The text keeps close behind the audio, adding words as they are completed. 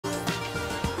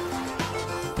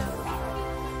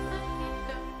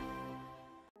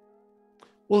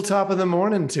Well, top of the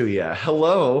morning to you.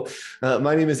 Hello,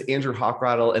 my name is Andrew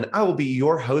Hawkrattle, and I will be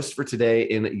your host for today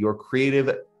in your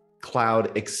Creative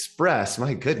Cloud Express.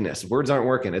 My goodness, words aren't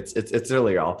working. It's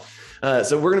early, y'all.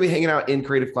 So we're going to be hanging out in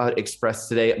Creative Cloud Express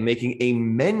today, making a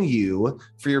menu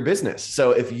for your business.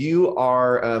 So if you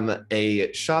are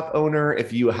a shop owner,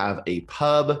 if you have a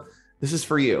pub, this is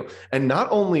for you. And not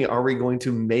only are we going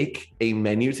to make a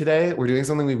menu today, we're doing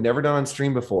something we've never done on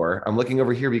stream before. I'm looking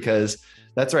over here because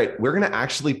that's right. We're going to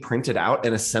actually print it out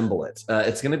and assemble it.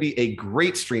 It's going to be a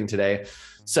great stream today.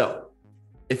 So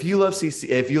if you love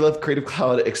if you love Creative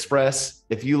Cloud Express,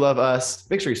 if you love us,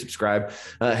 make sure you subscribe,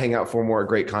 hang out for more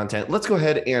great content. Let's go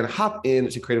ahead and hop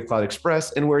into Creative Cloud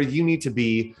Express. And where you need to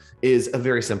be is a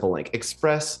very simple link,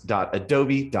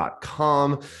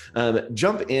 express.adobe.com.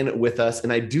 Jump in with us.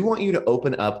 And I do want you to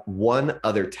open up one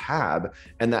other tab,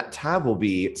 and that tab will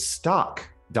be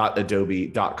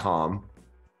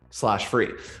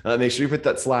stock.adobe.com/free. Make sure you put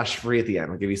that /free at the end.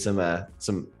 We'll give you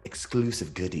some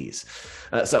exclusive goodies.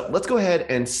 So let's go ahead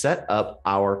and set up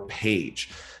our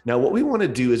page. Now, what we want to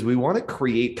do is we want to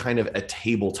create kind of a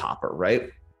table topper,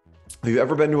 right? If you've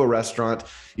ever been to a restaurant,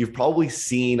 you've probably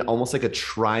seen almost like a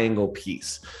triangle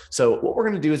piece. So what we're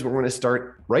going to do is we're going to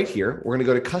start right here. We're going to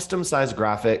go to custom size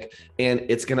graphic, and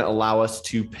it's going to allow us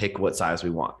to pick what size we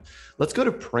want. Let's go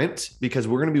to print because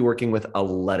we're going to be working with a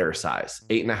letter size,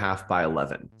 8.5 by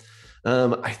 11.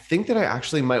 I think that I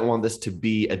actually might want this to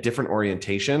be a different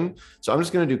orientation. So I'm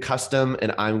just going to do custom,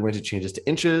 and I'm going to change this to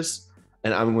inches,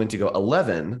 and I'm going to go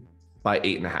 11 by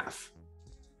 8.5.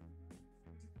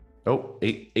 Oh,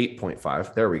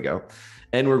 8.5. There we go.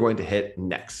 And we're going to hit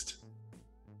next.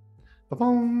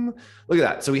 Ba-boom. Look at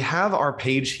that. So we have our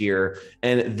page here,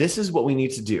 and this is what we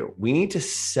need to do. We need to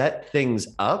set things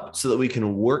up so that we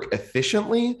can work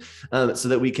efficiently, so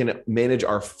that we can manage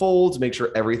our folds, make sure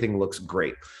everything looks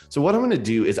great. So what I'm going to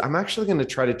do is I'm actually going to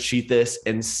try to cheat this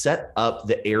and set up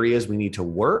the areas we need to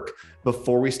work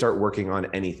before we start working on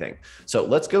anything. So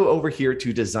let's go over here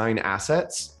to design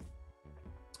assets.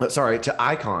 To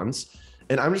icons.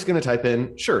 And I'm just going to type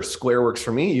in, sure, square works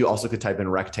for me. You also could type in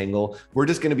rectangle. We're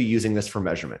just going to be using this for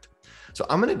measurement. So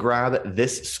I'm going to grab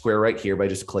this square right here by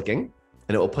just clicking,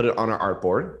 and it will put it on our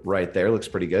artboard right there. Looks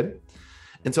pretty good.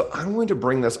 And so I'm going to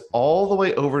bring this all the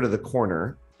way over to the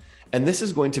corner. And this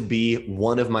is going to be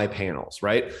one of my panels,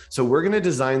 right? So we're going to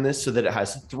design this so that it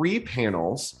has 3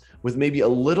 panels with maybe a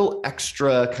little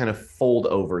extra kind of fold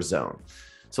over zone.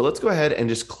 So let's go ahead and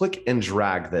just click and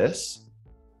drag this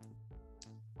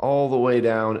all the way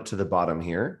down to the bottom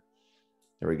here.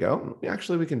 There we go.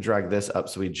 Actually, we can drag this up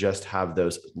so we just have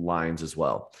those lines as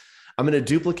well. I'm going to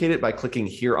duplicate it by clicking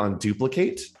here on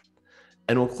duplicate,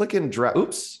 and we'll click and drag,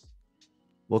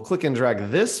 we'll click and drag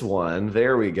this one,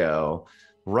 there we go,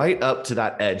 right up to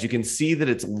that edge. You can see that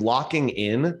it's locking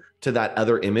in to that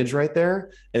other image right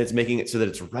there, and it's making it so that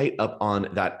it's right up on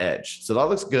that edge. So that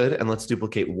looks good, and let's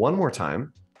duplicate one more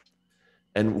time.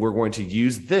 And we're going to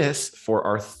use this for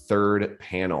our third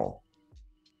panel.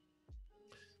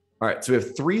 All right, so we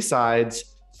have 3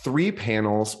 sides, 3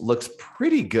 panels, looks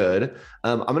pretty good.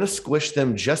 I'm gonna squish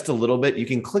them just a little bit. You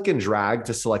can click and drag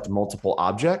to select multiple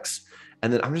objects.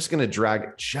 And then I'm just gonna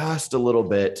drag just a little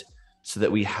bit so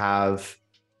that we have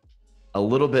a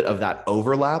little bit of that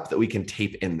overlap that we can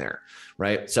tape in there,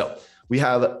 right? So we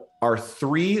have our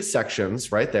 3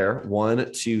 sections right there,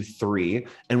 1, 2, 3,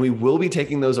 and we will be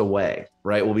taking those away,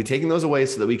 right? We'll be taking those away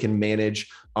so that we can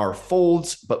manage our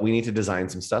folds, but we need to design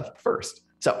some stuff first.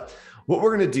 So what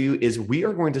we're going to do is we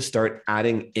are going to start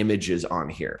adding images on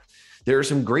here. There are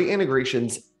some great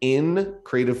integrations in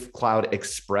Creative Cloud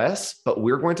Express, but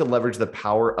we're going to leverage the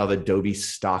power of Adobe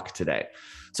Stock today.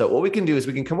 So what we can do is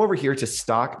we can come over here to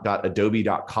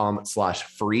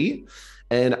stock.adobe.com/free.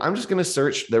 And I'm just going to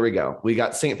search. There we go. We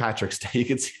got St. Patrick's Day. You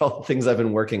can see all the things I've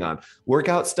been working on,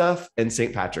 workout stuff and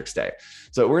St. Patrick's Day.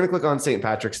 So we're going to click on St.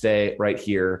 Patrick's Day right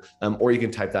here, or you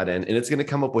can type that in, and it's going to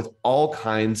come up with all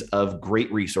kinds of great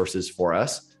resources for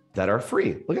us that are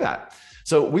free. Look at that.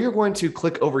 So we are going to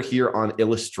click over here on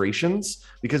illustrations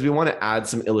because we want to add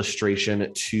some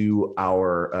illustration to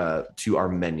our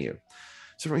menu.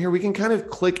 So from here, we can kind of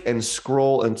click and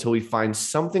scroll until we find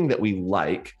something that we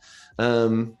like.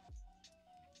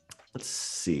 Let's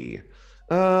see.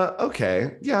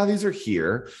 Okay, yeah, these are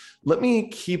here. Let me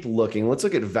keep looking. Let's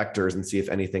look at vectors and see if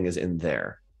anything is in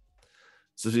there.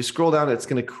 So as we scroll down, it's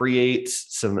going to create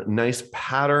some nice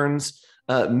patterns.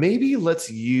 Maybe let's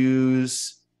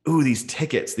use, these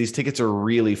tickets. These tickets are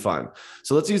really fun.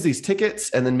 So let's use these tickets,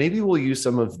 and then maybe we'll use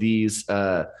some of these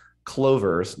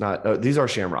clovers. These are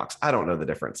shamrocks. I don't know the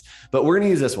difference, but we're going to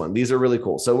use this one. These are really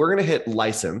cool. So we're going to hit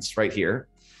license right here.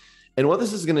 And what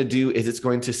this is going to do is it's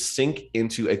going to sync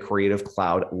into a Creative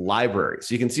Cloud library.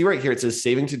 So you can see right here, it says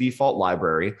saving to default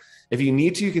library. If you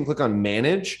need to, you can click on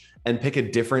manage and pick a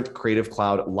different Creative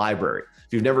Cloud library.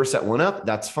 If you've never set one up,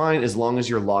 that's fine. As long as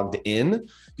you're logged in,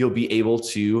 you'll be able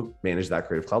to manage that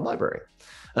Creative Cloud library.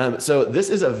 So this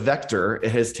is a vector.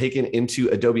 It has taken into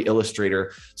Adobe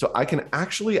Illustrator. So I can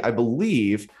actually, I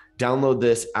believe, download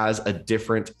this as a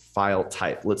different file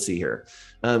type. Let's see here.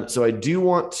 So I do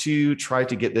want to try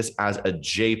to get this as a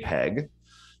JPEG.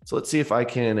 So let's see if I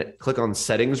can click on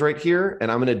settings right here,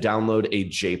 and I'm going to download a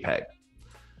JPEG.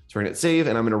 So we're going to save,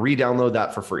 and I'm going to re-download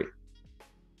that for free.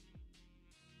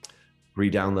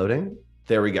 Re-downloading.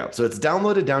 There we go. So it's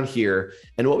downloaded down here.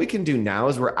 And what we can do now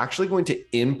is we're actually going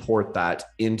to import that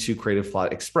into Creative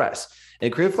Cloud Express.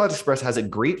 And Creative Cloud Express has a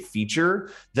great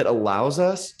feature that allows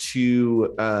us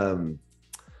to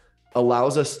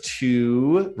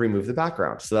remove the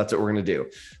background. So that's what we're going to do.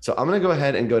 So I'm going to go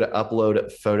ahead and go to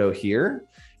upload photo here.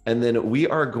 And then we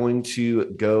are going to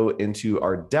go into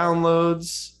our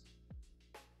downloads.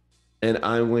 And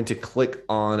I'm going to click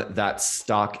on that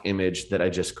stock image that I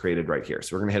just created right here.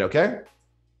 So we're going to hit OK.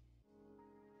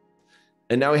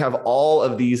 And now we have all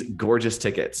of these gorgeous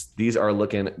tickets. These are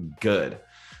looking good.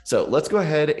 So let's go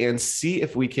ahead and see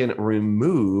if we can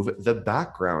remove the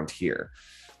background here.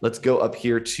 Let's go up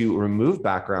here to remove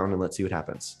background and let's see what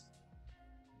happens.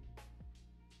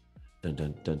 Dun,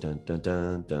 dun, dun, dun, dun,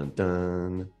 dun, dun,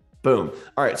 dun. Boom.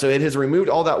 All right, so it has removed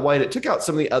all that white. It took out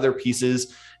some of the other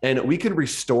pieces, and we could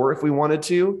restore if we wanted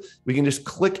to. We can just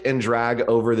click and drag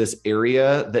over this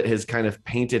area that has kind of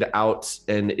painted out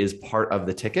and is part of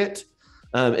the ticket,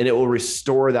 and it will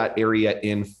restore that area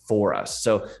in for us.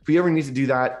 So if we ever need to do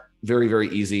that, very, very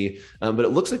easy. But it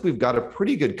looks like we've got a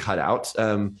pretty good cutout,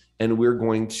 and we're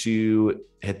going to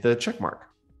hit the check mark.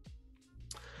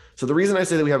 So the reason I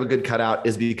say that we have a good cutout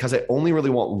is because I only really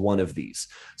want one of these.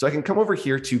 So I can come over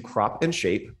here to crop and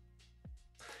shape,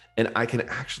 and I can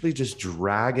actually just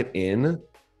drag it in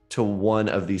to one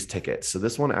of these tickets. So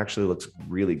this one actually looks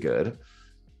really good.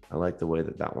 I like the way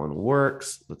that that one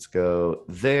works. Let's go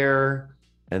there.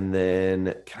 And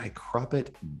then can I crop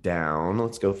it down?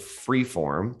 Let's go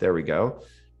freeform. There we go.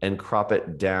 And crop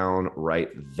it down right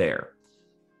there.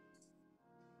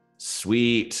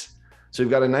 Sweet. So we've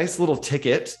got a nice little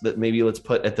ticket that maybe let's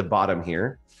put at the bottom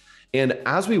here. And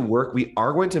as we work, we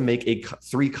are going to make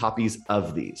 3 copies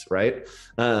of these, right?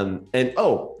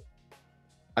 Oh,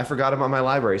 I forgot about my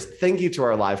libraries. Thank you to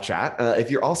our live chat.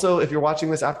 If you're watching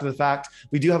this after the fact,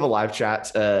 we do have a live chat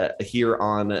here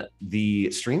on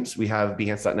the streams. We have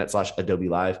behance.net/Adobe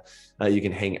Live. You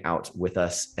can hang out with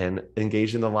us and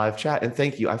engage in the live chat. And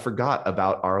thank you. I forgot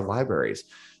about our libraries.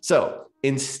 So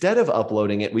instead of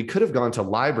uploading it, we could have gone to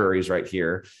libraries right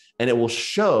here, and it will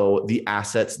show the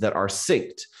assets that are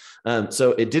synced.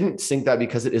 So it didn't sync that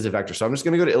because it is a vector. So I'm just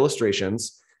going to go to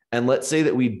illustrations. And let's say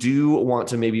that we do want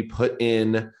to maybe put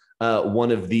in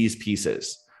one of these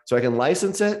pieces. So I can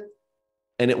license it,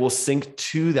 and it will sync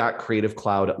to that Creative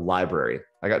Cloud library.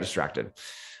 I got distracted.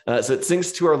 So it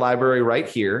syncs to our library right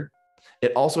here.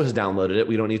 It also has downloaded it.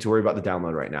 We don't need to worry about the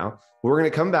download right now. We're going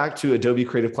to come back to Adobe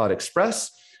Creative Cloud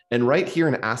Express. And right here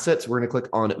in Assets, we're going to click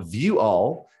on View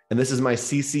All. And this is my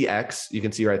CCX. You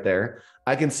can see right there.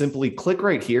 I can simply click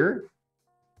right here.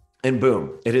 And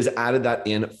boom, it has added that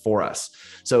in for us.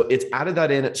 So it's added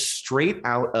that in straight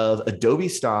out of Adobe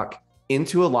Stock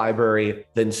into a library,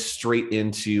 then straight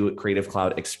into Creative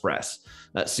Cloud Express.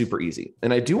 That's super easy.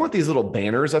 And I do want these little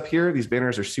banners up here. These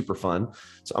banners are super fun.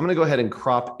 So I'm going to go ahead and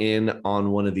crop in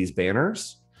on one of these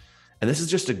banners. And this is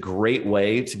just a great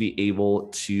way to be able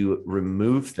to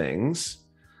remove things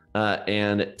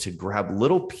and to grab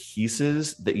little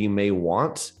pieces that you may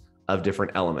want of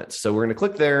different elements. So we're going to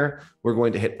click there. We're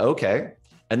going to hit OK.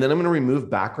 And then I'm going to remove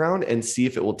background and see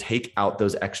if it will take out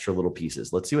those extra little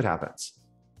pieces. Let's see what happens.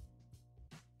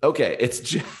 Okay, it's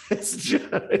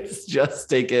just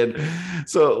taken.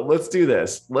 So let's do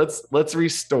this. Let's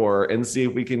restore and see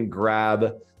if we can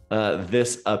grab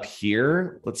this up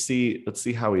here. Let's see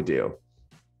how we do.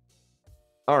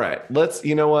 All right,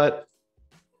 you know what?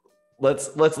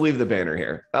 Let's leave the banner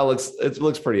here. It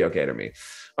looks pretty okay to me.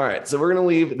 All right, so we're gonna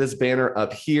leave this banner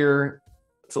up here.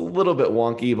 It's a little bit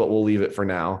wonky, but we'll leave it for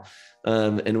now.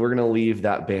 And we're gonna leave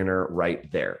that banner right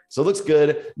there. So it looks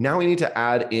good. Now we need to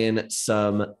add in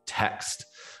some text.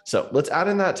 So let's add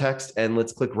in that text and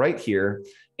let's click right here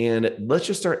and let's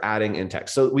just start adding in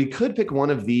text. So we could pick one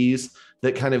of these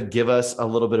that kind of give us a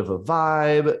little bit of a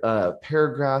vibe,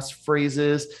 paragraphs,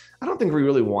 phrases. I don't think we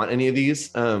really want any of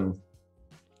these.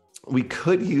 We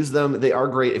could use them. They are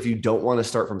great if you don't want to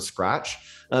start from scratch.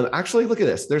 Actually, look at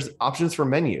this. There's options for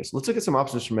menus. Let's look at some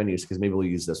options for menus because maybe we'll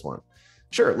use this one.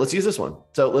 Sure, let's use this one.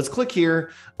 So let's click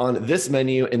here on this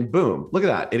menu and boom, look at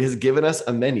that. It has given us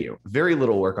a menu. Very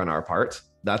little work on our part.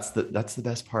 That's the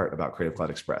best part about Creative Cloud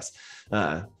Express.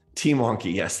 Team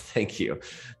Wonky, yes, thank you.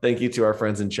 Thank you to our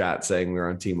friends in chat saying we're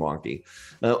on Team Wonky.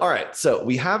 All right, so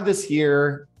we have this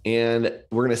here and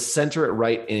we're gonna center it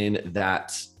right in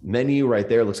that menu right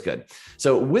there. Looks good.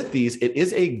 So with these, it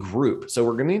is a group. So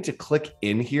we're gonna need to click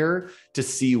in here to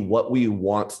see what we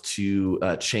want to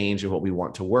change and what we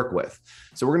want to work with.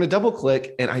 So we're gonna double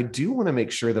click, and I do wanna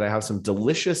make sure that I have some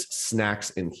delicious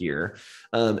snacks in here.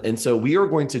 And so we are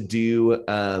going to do,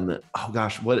 oh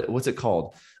gosh, what's it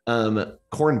called?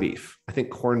 Corned beef. I think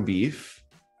corned beef.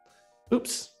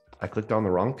 Oops, I clicked on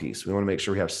the wrong piece. We want to make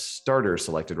sure we have starter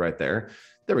selected right there.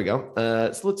 There we go.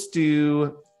 So let's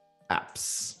do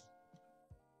apps.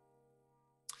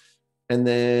 And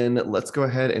then let's go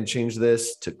ahead and change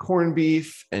this to corned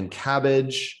beef and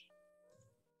cabbage.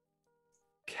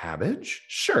 Cabbage?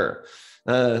 Sure.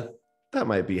 That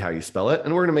might be how you spell it.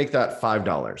 And we're going to make that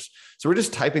 $5. So we're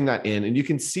just typing that in, and you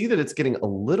can see that it's getting a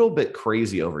little bit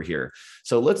crazy over here.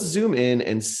 So let's zoom in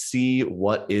and see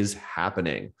what is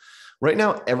happening. Right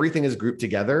now, everything is grouped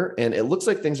together, and it looks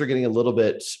like things are getting a little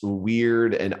bit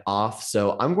weird and off.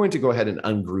 So I'm going to go ahead and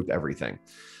ungroup everything.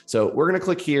 So we're going to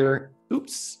click here,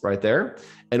 oops, right there.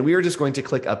 And we are just going to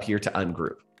click up here to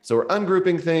ungroup. So we're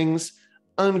ungrouping things,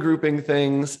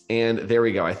 and there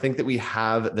we go. I think that we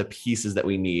have the pieces that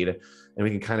we need, and we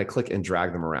can kind of click and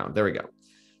drag them around. There we go.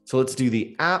 So let's do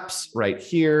the apps right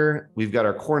here. We've got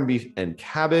our corned beef and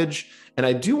cabbage. And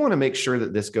I do want to make sure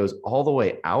that this goes all the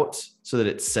way out so that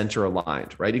it's center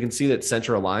aligned, right? You can see that it's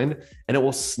center aligned, and it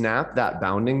will snap that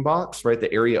bounding box, right?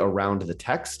 The area around the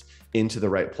text into the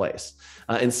right place.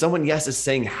 And someone, yes, is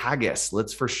saying haggis.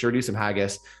 Let's for sure do some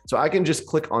haggis. So I can just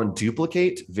click on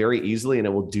duplicate very easily, and it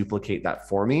will duplicate that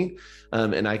for me.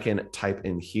 And I can type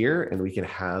in here, and we can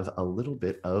have a little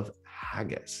bit of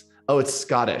haggis. Oh, it's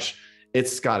Scottish.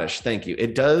 It's Scottish. Thank you.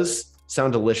 It does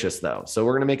sound delicious though. So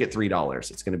we're going to make it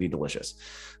 $3. It's going to be delicious.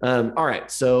 All right.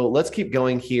 So let's keep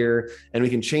going here, and we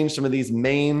can change some of these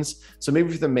mains. So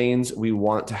maybe for the mains, we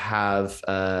want to have,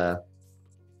 I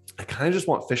kind of just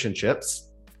want fish and chips.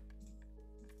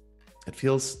 It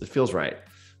feels right.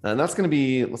 And that's going to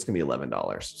be, what's going to be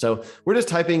 $11. So we're just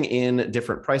typing in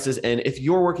different prices. And if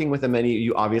you're working with a menu,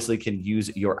 you obviously can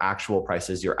use your actual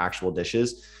prices, your actual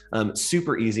dishes.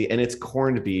 Super easy. And it's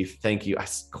corned beef. Thank you.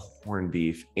 Corned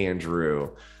beef,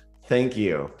 Andrew. Thank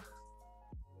you.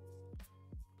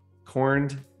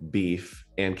 Corned beef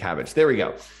and cabbage. There we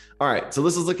go. All right, so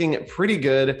this is looking pretty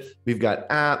good. We've got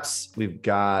apps, we've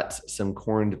got some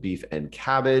corned beef and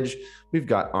cabbage, we've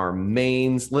got our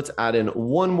mains. Let's add in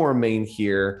one more main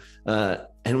here,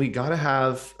 and we gotta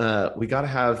have.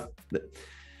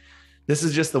 This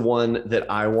is just the one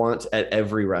that I want at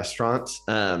every restaurant.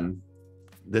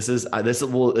 This is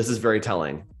very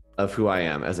telling of who I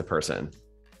am as a person.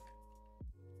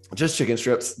 Just chicken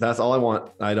strips. That's all I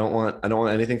want. I don't want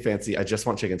anything fancy. I just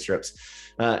want chicken strips.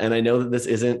 And I know that this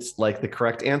isn't like the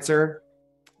correct answer,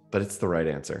 but it's the right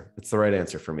answer. It's the right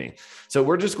answer for me. So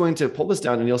we're just going to pull this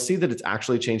down, and you'll see that it's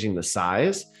actually changing the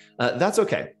size. That's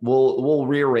okay. We'll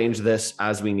rearrange this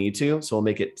as we need to. So we'll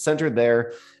make it centered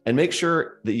there, and make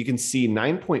sure that you can see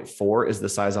 9.4 is the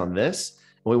size on this.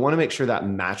 And we want to make sure that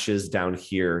matches down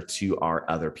here to our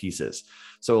other pieces.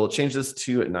 So we'll change this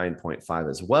to 9.5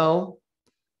 as well.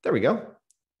 There we go.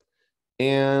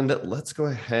 And let's go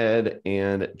ahead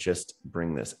and just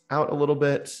bring this out a little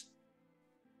bit.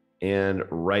 And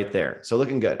right there. So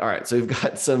looking good. All right. So we've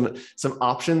got some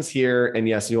options here. And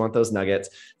yes, you want those nuggets.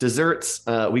 Desserts,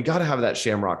 we got to have that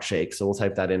shamrock shake. So we'll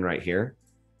type that in right here.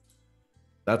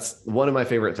 That's one of my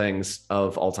favorite things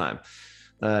of all time.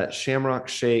 Shamrock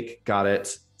shake, got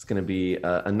it. It's going to be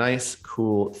a nice,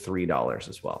 cool $3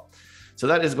 as well. So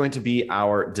that is going to be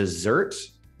our dessert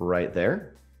right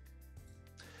there.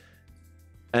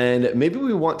 And maybe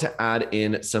we want to add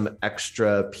in some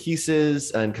extra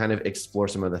pieces and kind of explore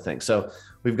some other things. So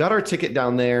we've got our ticket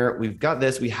down there. We've got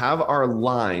this. We have our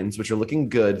lines, which are looking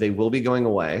good. They will be going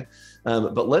away.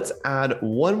 But let's add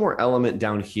one more element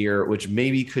down here, which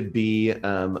maybe could be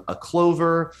a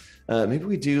clover. Maybe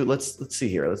we do, let's see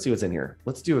here. Let's see what's in here.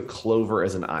 Let's do a clover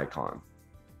as an icon.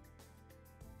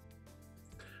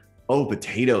 Oh,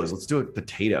 potatoes. Let's do a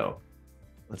potato.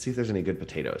 Let's see if there's any good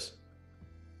potatoes.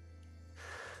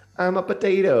 I'm a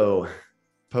potato.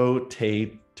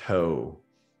 Potato.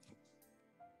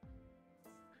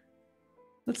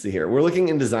 Let's see here. We're looking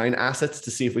in design assets to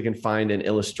see if we can find an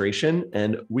illustration,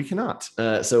 and we cannot.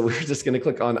 So we're just going to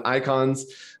click on icons.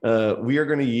 We are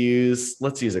going to use,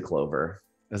 let's use a clover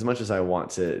as much as I want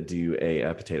to do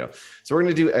a potato. So we're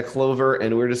going to do a clover,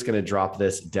 and we're just going to drop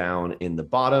this down in the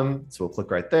bottom. So we'll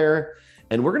click right there,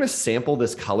 and we're going to sample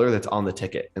this color that's on the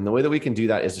ticket. And the way that we can do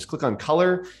that is just click on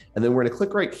color, and then we're going to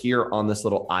click right here on this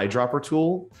little eyedropper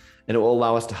tool, and it will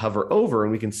allow us to hover over,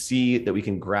 and we can see that we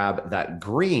can grab that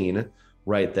green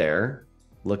right there,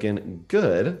 looking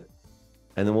good.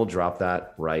 And then we'll drop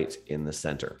that right in the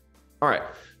center. All right,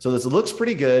 so this looks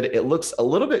pretty good. It looks a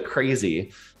little bit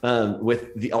crazy with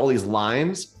all these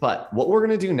lines, but what we're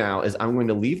gonna do now is I'm going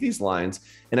to leave these lines,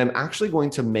 and I'm actually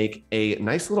going to make a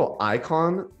nice little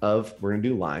icon of, we're gonna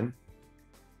do line.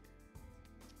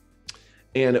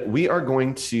 And we are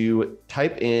going to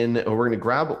type in, or we're gonna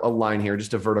grab a line here,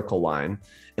 just a vertical line.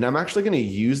 And I'm actually gonna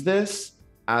use this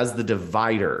as the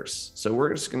dividers. So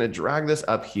we're just gonna drag this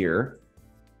up here,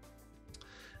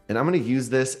 and I'm gonna use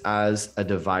this as a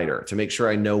divider to make sure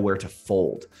I know where to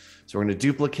fold. So we're gonna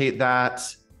duplicate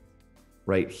that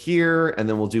right here, and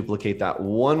then we'll duplicate that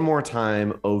one more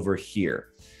time over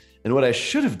here. And what I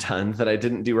should have done that I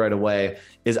didn't do right away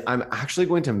is I'm actually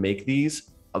going to make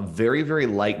these a very, very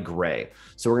light gray.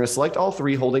 So we're gonna select all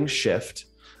three holding shift,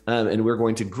 and we're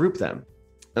going to group them.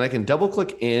 And I can double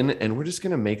click in, and we're just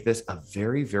gonna make this a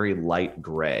very, very light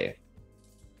gray.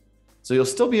 So you'll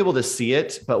still be able to see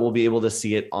it, but we'll be able to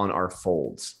see it on our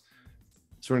folds.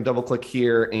 So we're gonna double click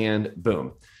here, and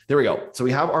boom, there we go. So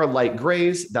we have our light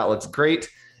grays, that looks great.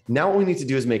 Now what we need to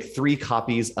do is make 3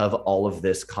 copies of all of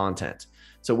this content.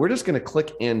 So we're just gonna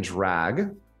click and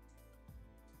drag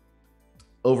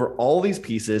over all these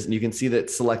pieces, and you can see that it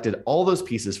selected all those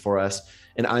pieces for us,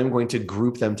 and I'm going to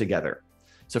group them together.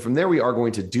 So from there, we are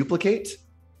going to duplicate,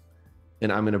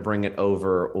 and I'm going to bring it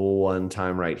over one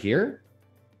time right here.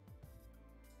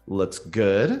 Looks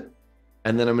good.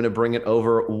 And then I'm going to bring it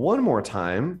over one more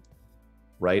time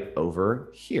right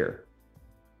over here.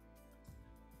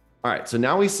 All right, so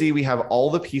now we see we have all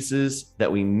the pieces that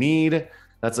we need.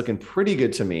 That's looking pretty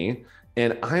good to me.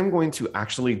 And I'm going to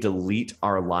actually delete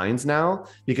our lines now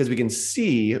because we can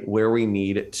see where we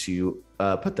need to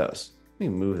put those. Let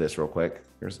me move this real quick.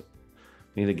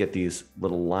 We need to get these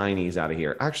little linies out of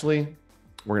here. Actually,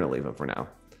 we're gonna leave them for now.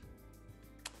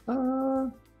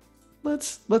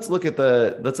 Let's look at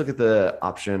the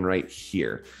option right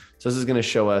here. So this is gonna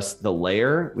show us the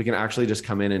layer. We can actually just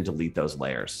come in and delete those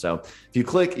layers. So if you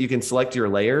click, you can select your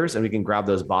layers, and we can grab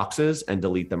those boxes and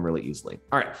delete them really easily.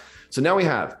 All right, so now we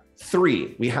have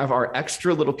 3. We have our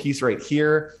extra little piece right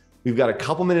here. We've got a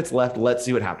couple minutes left. Let's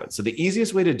see what happens. So the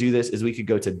easiest way to do this is we could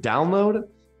go to download,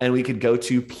 and we could go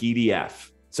to PDF.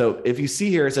 So if you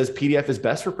see here, it says PDF is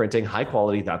best for printing, high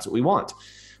quality, that's what we want.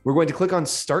 We're going to click on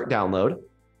Start Download,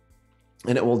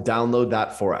 and it will download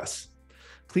that for us.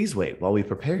 Please wait while we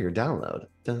prepare your download.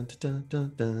 Dun, dun,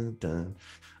 dun, dun, dun.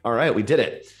 All right, we did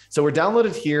it. So we're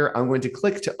downloaded here. I'm going to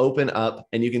click to open up,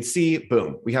 and you can see,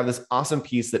 boom, we have this awesome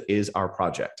piece that is our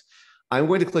project. I'm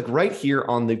going to click right here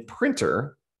on the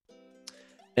printer,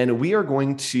 and we are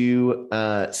going to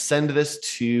send this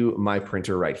to my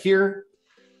printer right here.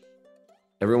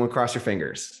 Everyone cross your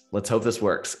fingers. Let's hope this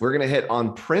works. We're gonna hit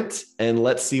on print, and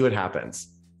let's see what happens.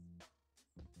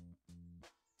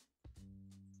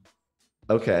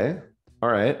 Okay, all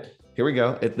right, here we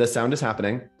go. The sound is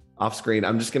happening off screen.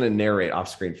 I'm just gonna narrate off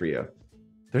screen for you.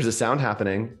 There's a sound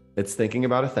happening. It's thinking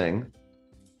about a thing.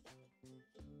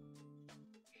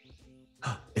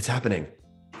 It's happening.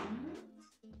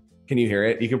 Can you hear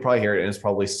it? You can probably hear it, and it's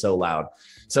probably so loud.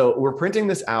 So we're printing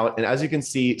this out, and as you can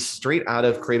see, straight out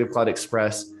of Creative Cloud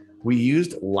Express, we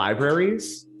used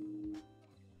libraries.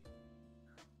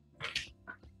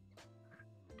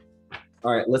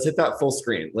 All right, let's hit that full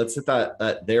screen. Let's hit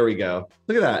that, there we go.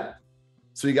 Look at that.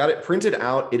 So we got it printed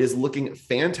out. It is looking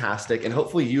fantastic, and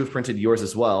hopefully you have printed yours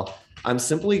as well. I'm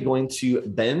simply going to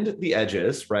bend the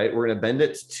edges, right? We're gonna bend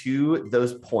it to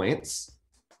those points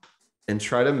and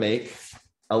try to make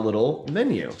a little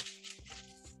menu.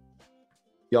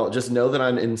 Y'all just know that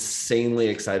I'm insanely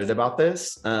excited about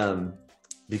this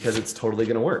because it's totally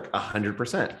gonna work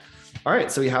 100%. All right,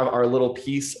 so we have our little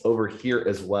piece over here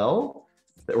as well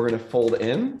that we're gonna fold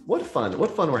in. What fun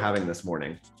we're having this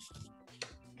morning.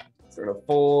 So we're gonna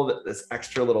fold this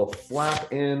extra little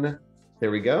flap in.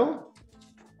 There we go.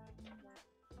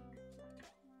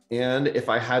 And if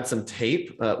I had some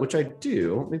tape, which I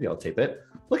do, maybe I'll tape it.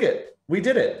 Look at, we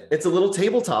did it. It's a little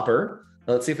table topper.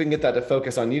 Let's see if we can get that to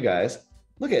focus on you guys.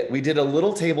 Look at, we did a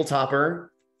little table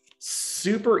topper,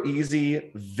 super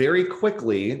easy, very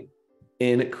quickly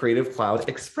in Creative Cloud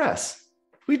Express.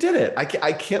 We did it.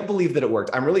 I can't believe that it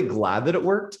worked. I'm really glad that it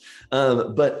worked,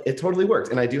 but it totally worked.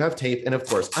 And I do have tape. And of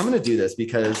course, I'm going to do this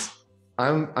because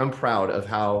I'm proud of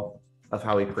how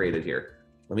we created here.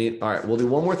 All right, we'll do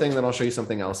one more thing, then I'll show you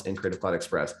something else in Creative Cloud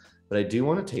Express. But I do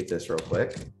want to tape this real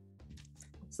quick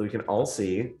so we can all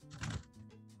see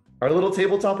our little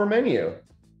tabletop or menu.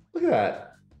 Look at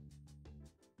that.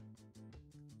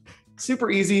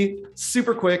 Super easy,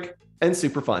 super quick, and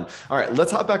super fun. All right,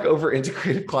 let's hop back over into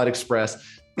Creative Cloud Express.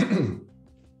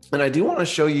 And I do want to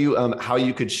show you how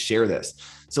you could share this.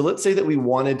 So let's say that we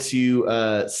wanted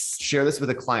to share this with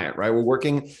a client, right? We're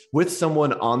working with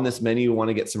someone on this menu, want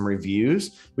to get some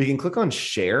reviews. We can click on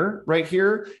share right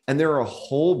here, and there are a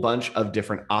whole bunch of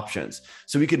different options.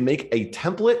 So we could make a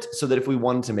template so that if we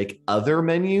wanted to make other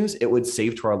menus, it would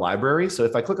save to our library. So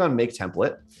if I click on make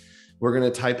template, we're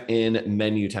going to type in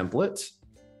menu template.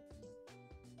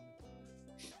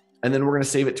 And then we're going to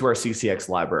save it to our CCX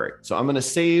library. So I'm going to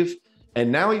save. And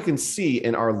now you can see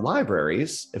in our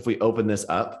libraries, if we open this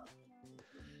up,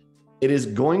 it is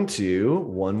going to,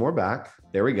 one more back,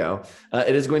 there we go.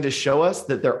 It is going to show us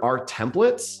that there are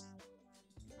templates.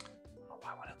 Oh,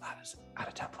 why would it add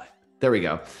a template? There we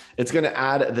go. It's going to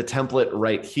add the template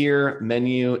right here,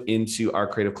 menu, into our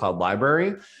Creative Cloud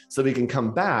library. So we can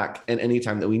come back, and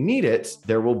anytime that we need it,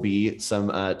 there will be some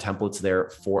templates there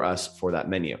for us for that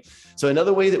menu. So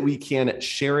another way that we can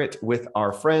share it with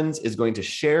our friends is going to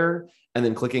share and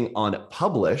then clicking on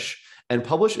publish, and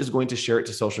publish is going to share it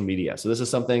to social media. So this is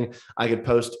something I could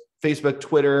post Facebook,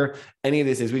 Twitter, any of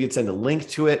these things. We could send a link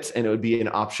to it, and it would be an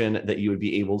option that you would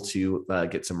be able to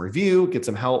get some review, get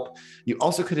some help. You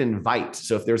also could invite.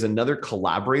 So if there's another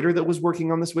collaborator that was working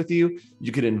on this with you,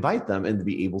 you could invite them and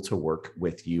be able to work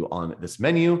with you on this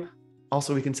menu.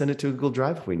 Also, we can send it to a Google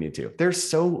Drive if we need to. There's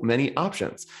so many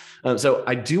options. So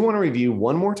I do want to review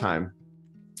one more time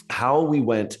how we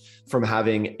went from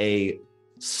having a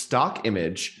stock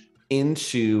image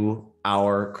into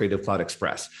our Creative Cloud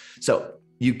Express. So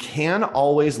you can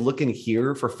always look in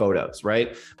here for photos,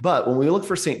 right? But when we look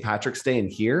for St. Patrick's Day in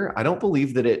here, I don't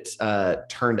believe that it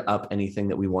turned up anything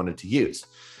that we wanted to use.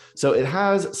 So it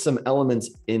has some elements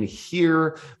in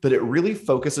here, but it really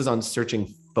focuses on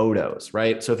searching photos,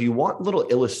 right? So if you want little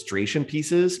illustration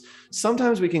pieces,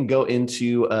 sometimes we can go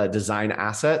into design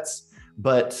assets,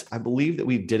 but I believe that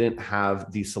we didn't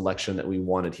have the selection that we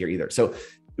wanted here either. So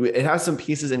it has some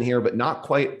pieces in here, but not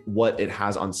quite what it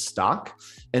has on stock.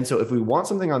 And so if we want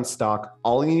something on stock,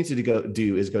 all you need to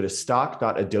do is go to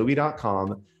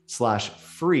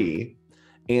stock.adobe.com/free,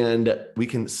 and we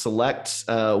can select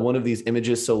one of these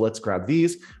images. So let's grab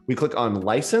these. We click on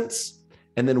license.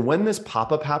 And then when this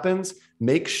pop-up happens,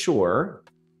 make sure,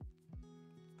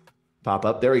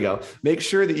 pop-up, there we go. Make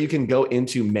sure that you can go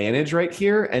into manage right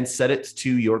here and set it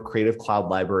to your Creative Cloud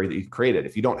library that you've created.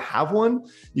 If you don't have one,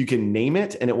 you can name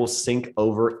it and it will sync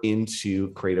over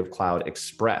into Creative Cloud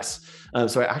Express.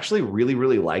 So I actually really,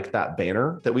 really like that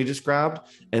banner that we just grabbed.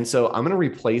 And so I'm going to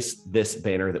replace this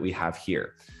banner that we have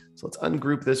here. So let's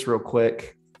ungroup this real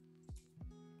quick.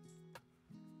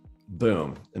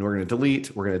 Boom. And we're going to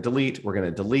delete, we're going to delete, we're going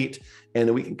to delete. And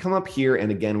then we can come up here.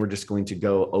 And again, we're just going to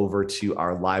go over to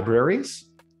our libraries.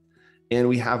 And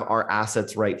we have our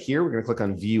assets right here. We're going to click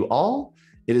on view all.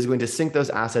 It is going to sync those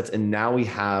assets. And now we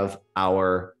have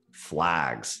our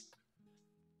flags.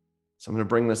 So I'm going to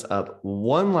bring this up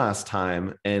one last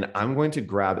time. And I'm going to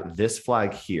grab this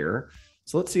flag here.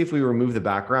 So let's see if we remove the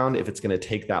background, if it's going to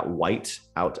take that white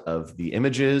out of the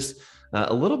images.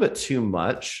 A little bit too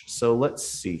much. So let's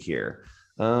see here.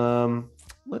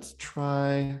 Let's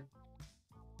try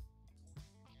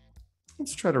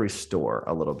to restore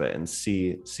a little bit and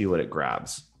see what it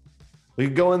grabs. We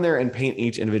could go in there and paint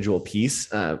each individual piece,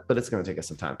 but it's going to take us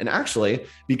some time. And actually,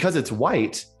 because it's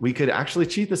white, we could actually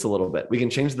cheat this a little bit. We can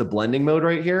change the blending mode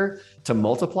right here to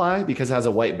multiply because it has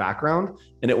a white background,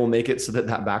 and it will make it so that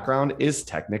that background is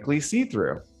technically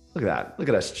see-through. Look at that. Look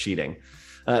at us cheating.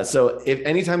 So if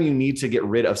anytime you need to get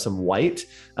rid of some white,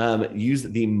 use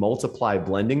the multiply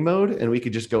blending mode, and we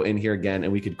could just go in here again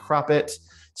and we could crop it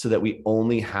so that we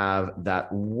only have that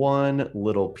one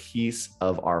little piece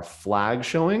of our flag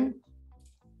showing.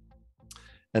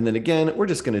 And then again, we're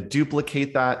just going to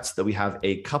duplicate that so that we have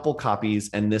a couple copies,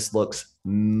 and this looks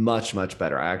much, much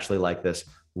better. I actually like this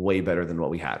way better than what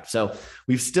we had. So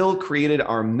we've still created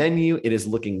our menu. It is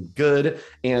looking good.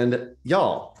 And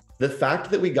y'all, the fact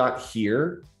that we got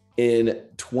here in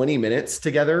 20 minutes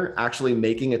together, actually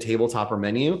making a tabletop or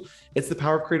menu, it's the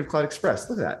power of Creative Cloud Express.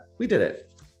 Look at that. We did it.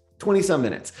 20 some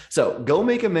minutes. So go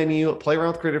make a menu, play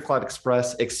around with Creative Cloud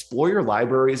Express, explore your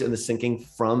libraries and the syncing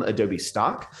from Adobe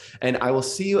stock. And I will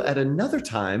see you at another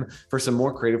time for some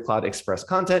more Creative Cloud Express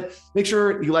content. Make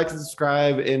sure you like and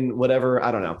subscribe in whatever,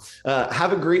 I don't know.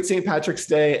 Have a great St. Patrick's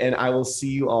Day, and I will see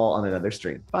you all on another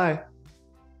stream. Bye.